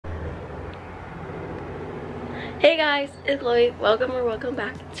Hey guys, it's Chloe. Welcome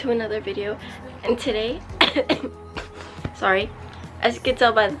back to another video. And today, sorry, as you can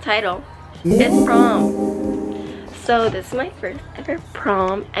tell by the title, it's prom. So this is my first ever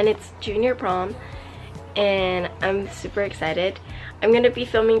prom, and it's junior prom, and I'm super excited. I'm gonna be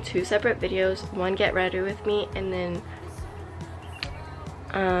filming two separate videos. One, get ready with me, and then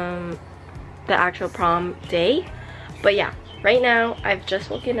the actual prom day. But yeah, right now I've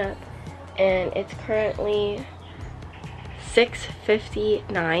just woken up and it's currently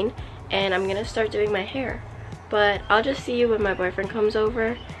 6:59 and I'm gonna start doing my hair, but I'll just see you when my boyfriend comes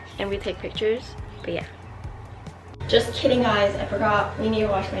over and we take pictures. But yeah, just kidding guys, I forgot we need to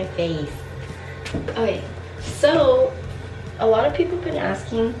wash my face. Okay, so a lot of people have been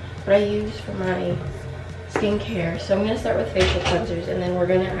asking what I use for my skincare, so I'm gonna start with facial cleansers and then we're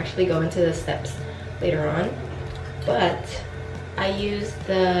gonna actually go into the steps later on. But I use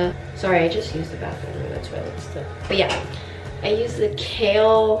the, sorry, I just used the bathroom, that's why it looks still. But yeah, I use the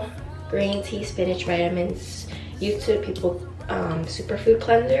kale, green tea, spinach, vitamins, YouTube people superfood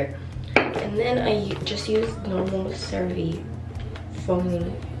cleanser, and then I just use normal CeraVe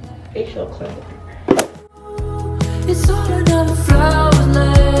foaming facial cleanser. It's all another flower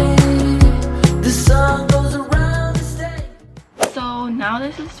lane. The sun goes around the state. So now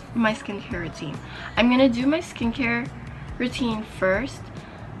this is my skincare routine. I'm gonna do my skincare routine first,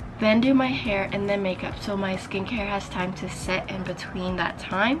 then do my hair, and then makeup, so my skincare has time to set in between that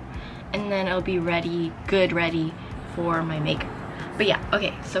time, and then it'll be ready for my makeup. But yeah,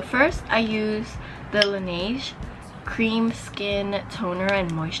 okay, so first I use the Laneige cream skin toner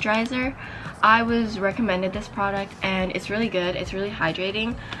and moisturizer. I was recommended this product and it's really good. It's really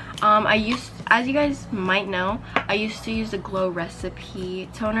hydrating. As you guys might know, I used to use the Glow Recipe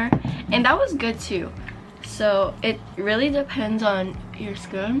toner and that was good too. So it really depends on your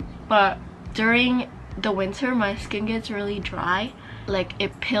skin, but during the winter my skin gets really dry. Like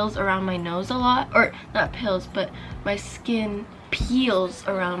it peels around my nose a lot, or not peels, but my skin peels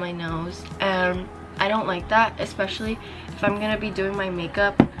around my nose, and I don't like that, especially if I'm gonna be doing my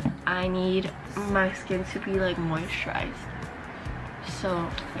makeup. I need my skin to be like moisturized. So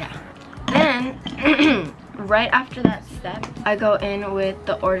yeah, then right after that step I go in with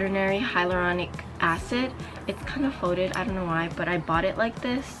the Ordinary hyaluronic acid. It's kind of folded, I don't know why, but I bought it like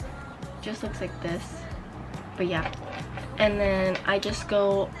this. It just looks like this. But yeah, and then I just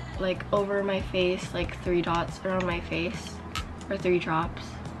go like over my face, like 3 dots around my face, or 3 drops.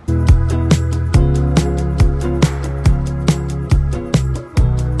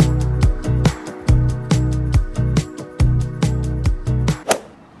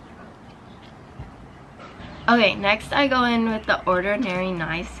 Okay, next I go in with the Ordinary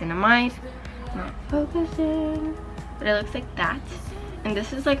Niacinamide. Not focusing, but it looks like that. And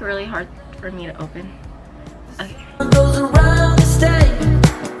this is like really hard for me to open. Okay. Goes around the state.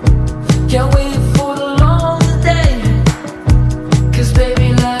 Can't wait for the long day. 'Cause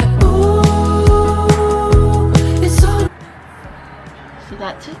baby, like, ooh, it's all. So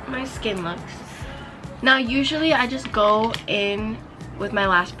that's what my skin looks. Now usually I just go in with my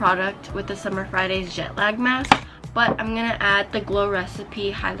last product with the Summer Fridays jet lag mask, but I'm gonna add the Glow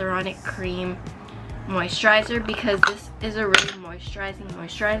Recipe hyaluronic cream moisturizer because this is a really moisturizing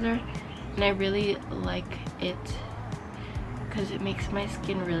moisturizer and I really like it because it makes my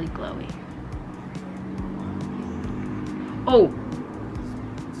skin really glowy. Oh,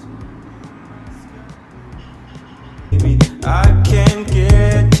 I can't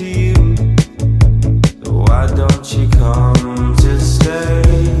get to you, so why don't you come to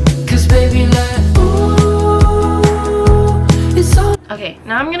stay? 'Cause baby, like, ooh, it's all. Okay,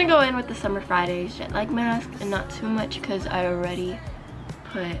 now I'm gonna go in with the Summer Fridays jet lag mask, and not too much because I already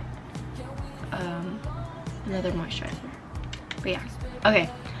put another moisturizer. But yeah, okay,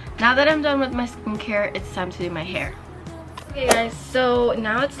 now that I'm done with my skincare, it's time to do my hair. Okay guys, so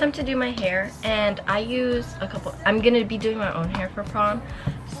now it's time to do my hair, and I use a couple. I'm gonna be doing my own hair for prom,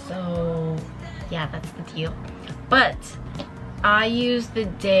 so yeah, that's the deal. But I use the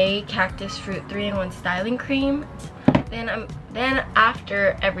Day Cactus Fruit 3-in-1 styling cream. Then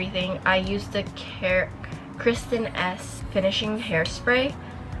after everything, I use the Kristen S finishing hairspray.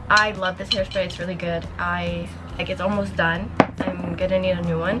 I love this hairspray, it's really good. Like it's almost done. I'm gonna need a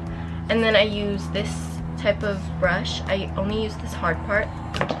new one. And then I use this type of brush. I only use this hard part.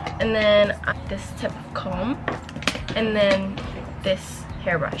 And then this type of comb. And then this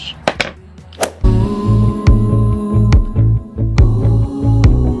hairbrush.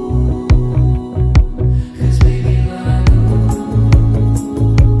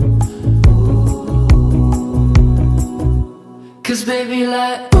 Cause baby,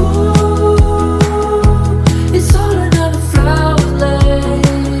 like, ooh, it's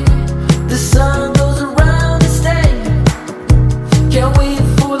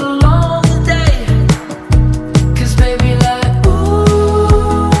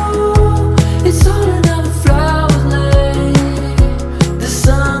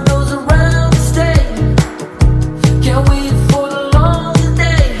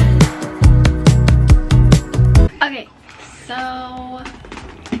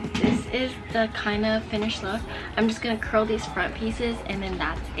is the kind of finished look. I'm just gonna curl these front pieces and then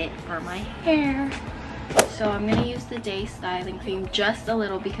that's it for my hair. So I'm gonna use the Day styling cream just a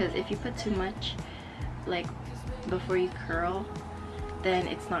little, because if you put too much like before you curl, then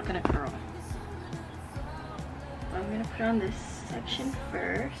it's not gonna curl. I'm gonna put on this section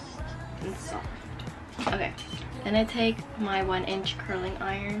first and soft. Okay, then I take my 1-inch curling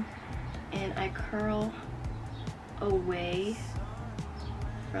iron and I curl away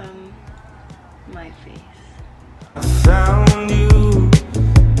from my face. I found you,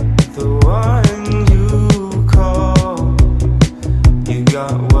 the one you call. You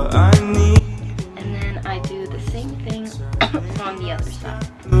got what I need. And then I do the same thing on the other side.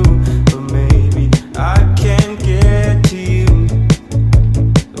 But maybe I can't get to you.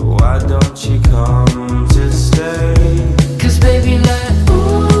 Why don't you come to stay? 'Cause baby, like,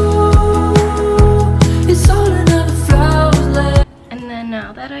 ooh, it's all another flower. And then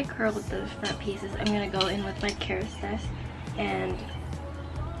now that I curled those front pieces, I'm gonna go in with my Kerastase and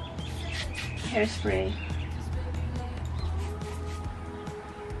hairspray.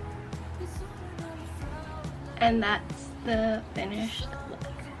 And that's the finished look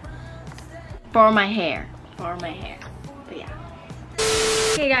for my hair. But yeah.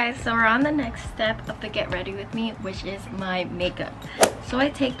 Okay guys, so we're on the next step of the get ready with me, which is my makeup. So I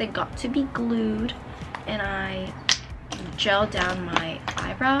take the Got To Be Glued and I gel down my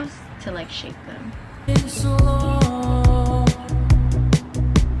eyebrows to like shape them. It's so long,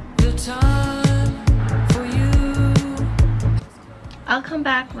 the time for you. I'll come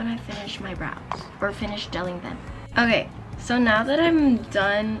back when I finish my brows or finish gelling them. Okay, so now that I'm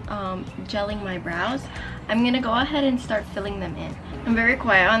done gelling my brows, I'm gonna go ahead and start filling them in. I'm very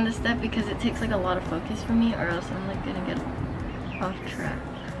quiet on this step because it takes like a lot of focus for me, or else I'm like gonna get off track.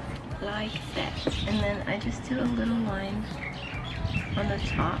 Like that. And then I just do a little line on the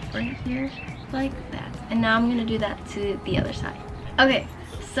top right here, like that. And now I'm gonna do that to the other side. Okay,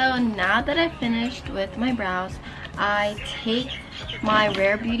 so now that I've finished with my brows, I take my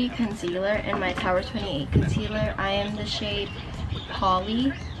Rare Beauty concealer and my Tower 28 concealer. I am the shade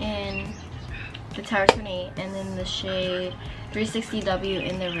Polly in the Tower 28 and then the shade 360W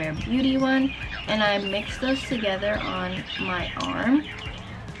in the Rare Beauty one. And I mix those together on my arm.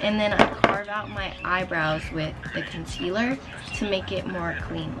 And then I carve out my eyebrows with the concealer to make it more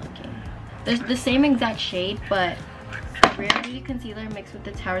clean looking. There's the same exact shade, but Rare Beauty concealer mixed with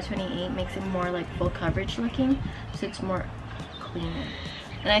the Tower 28 makes it more like full coverage looking, so it's more cleaner.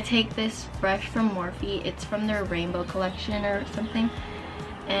 And I take this brush from Morphe. It's from their Rainbow collection or something,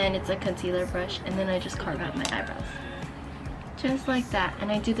 and it's a concealer brush, and then I just carve out my eyebrows. Just like that.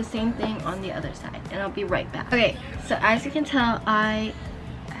 And I do the same thing on the other side, and I'll be right back. Okay, so as you can tell, I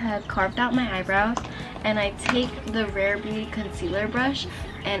have carved out my eyebrows, and I take the Rare Beauty concealer brush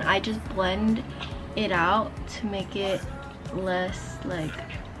and I just blend it out to make it less like,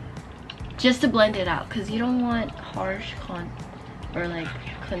 just to blend it out, because you don't want harsh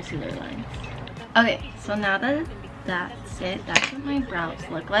concealer lines. Okay, so now that that's it, that's what my brows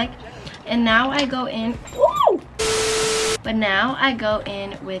look like. And now I go in, woo! But now I go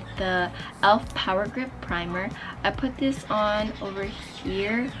in with the e.l.f. Power Grip Primer. I put this on over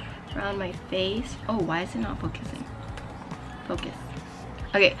here around my face. Oh, why is it not focusing? Focus.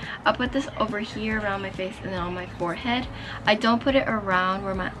 Okay, I'll put this over here around my face and then on my forehead. I don't put it around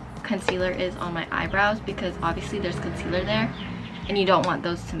where my concealer is on my eyebrows, because obviously there's concealer there and you don't want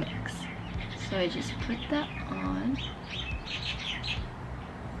those to mix. So I just put that on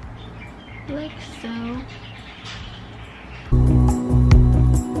like so.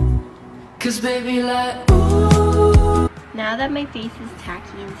 'Cause baby, like, ooh. Now that my face is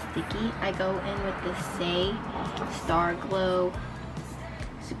tacky and sticky, I go in with the Say Star Glow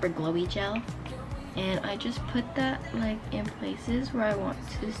Super Glowy Gel, and I just put that like in places where I want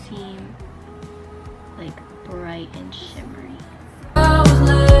to seem like bright and shimmery.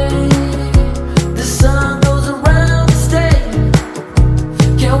 The sun goes around the state.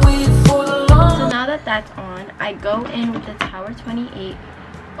 Can't wait for the long. So now that that's on, I go in with the Tower 28.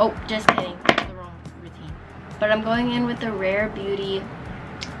 Oh, just kidding, that's the wrong routine. But I'm going in with the Rare Beauty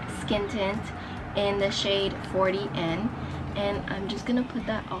Skin Tint in the shade 40N, and I'm just gonna put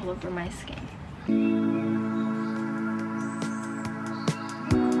that all over my skin.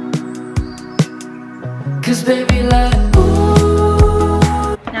 'Cause baby, like,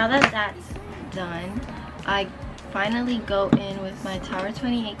 ooh. Now that that's done, I finally go in with my Tower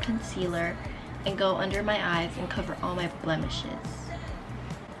 28 concealer and go under my eyes and cover all my blemishes.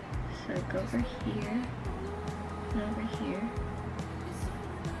 So I go over here and over here.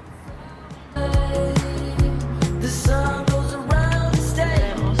 The sun goes around the state.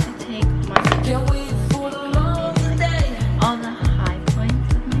 And I also take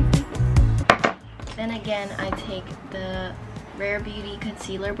Rare Beauty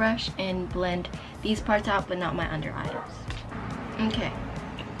concealer brush and blend these parts out, but not my under eyes. Okay,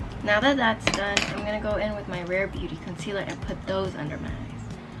 now that that's done, I'm gonna go in with my Rare Beauty concealer and put those under my eyes.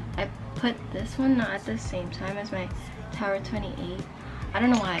 I put this one not at the same time as my Tower 28. I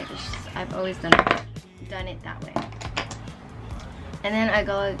don't know why, it's just, I've always done it that way. And then I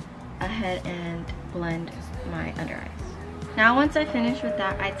go ahead and blend my under eyes. Now once I finish with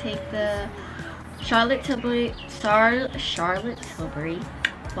that, I take the Charlotte Tilbury Flawless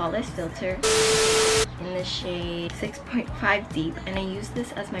Filter in the shade 6.5 Deep, and I use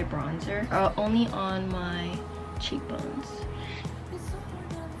this as my bronzer, only on my cheekbones.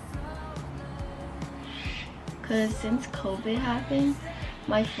 Because since COVID happened,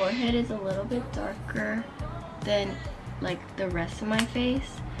 my forehead is a little bit darker than like the rest of my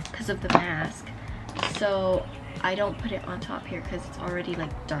face because of the mask. So I don't put it on top here because it's already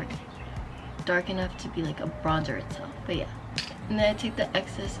like dark enough to be like a bronzer itself. But yeah, and then I take the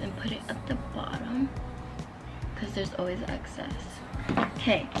excess and put it at the bottom because there's always excess.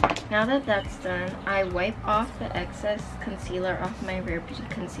 Okay, now that that's done, I wipe off the excess concealer off my Rare Beauty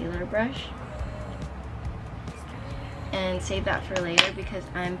concealer brush and save that for later because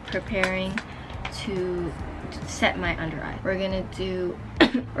I'm preparing to set my under eye. We're gonna do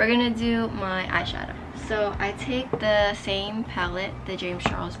my eyeshadow. So I take the same palette, the James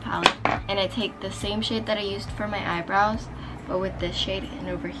Charles palette, and I take the same shade that I used for my eyebrows, but with this shade and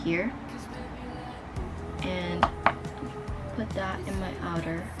over here, and put that in my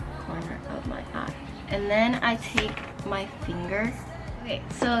outer corner of my eye. And then I take my finger. Okay,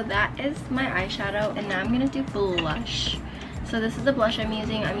 so that is my eyeshadow, and now I'm gonna do blush. So this is the blush I'm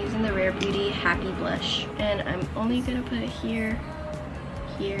using. I'm using the Rare Beauty Happy Blush, and I'm only gonna put it here,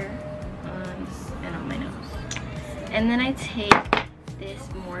 and on my nose. And then I take this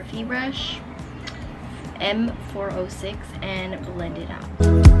Morphe brush, M406, and blend it out.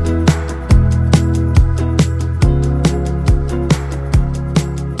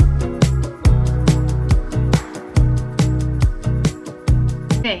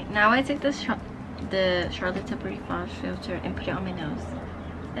 Okay, now I take the Charlotte Tilbury Flawless Filter and put it on my nose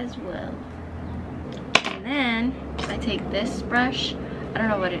as well. And then I take this brush, I don't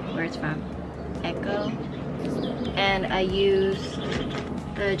know where it's from, Echo, and I use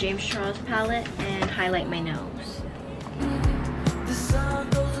the James Charles palette and highlight my nose.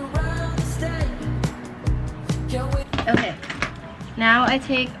 Okay, now I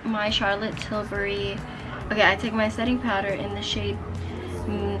take my Charlotte Tilbury, I take my setting powder in the shade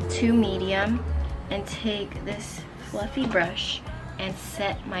 2 Medium and take this fluffy brush and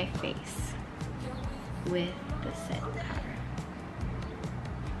set my face with the set powder.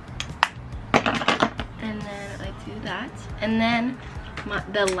 And then I do that. And then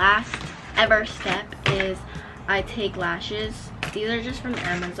the last ever step is I take lashes. These are just from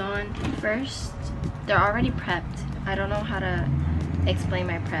Amazon. First, they're already prepped. I don't know how to explain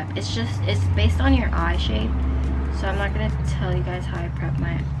my prep. It's based on your eye shade. So I'm not gonna tell you guys how I prep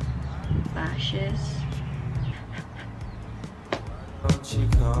my lashes. Won't you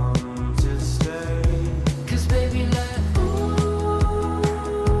come to stay? 'Cause baby, and I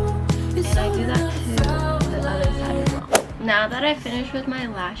do that to the other side as well. Now that I finished with my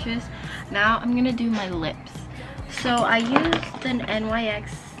lashes, now I'm gonna do my lips. So I used an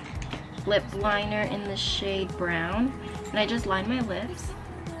NYX lip liner in the shade brown, and I just line my lips.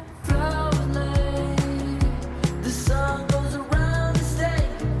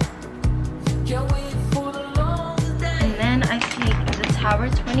 And then I take the Tower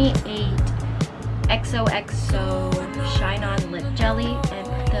 28 XOXO Shine On Lip Jelly and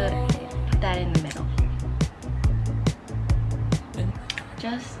put that in the middle.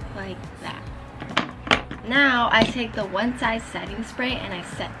 Just like that. Now I take the One Size setting spray and I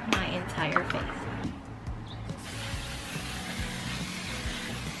set my entire face.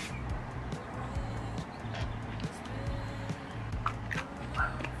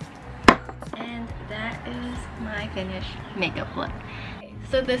 And that is my finished makeup look.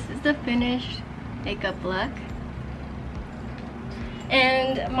 So this is the finished makeup look.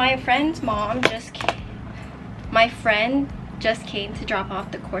 And my friend's mom just came to drop off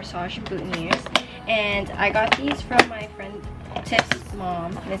the corsage boutonnieres, and I got these from my friend Tiff's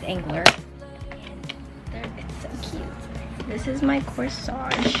mom, Miss Angler. It's so cute. This is my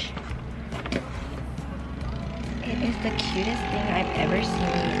corsage. It is the cutest thing I've ever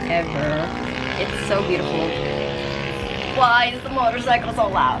seen, ever. It's so beautiful. Why is the motorcycle so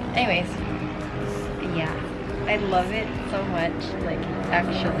loud? Anyways, yeah, I love it so much, like,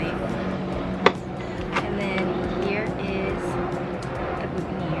 actually. And then here is the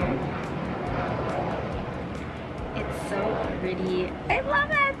boutonniere. It's so pretty. I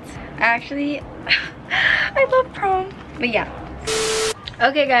love it. Actually, I love prom. But yeah.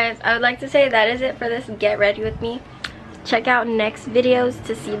 Okay guys, I would like to say that is it for this get ready with me. Check out next videos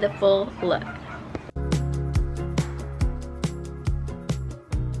to see the full look.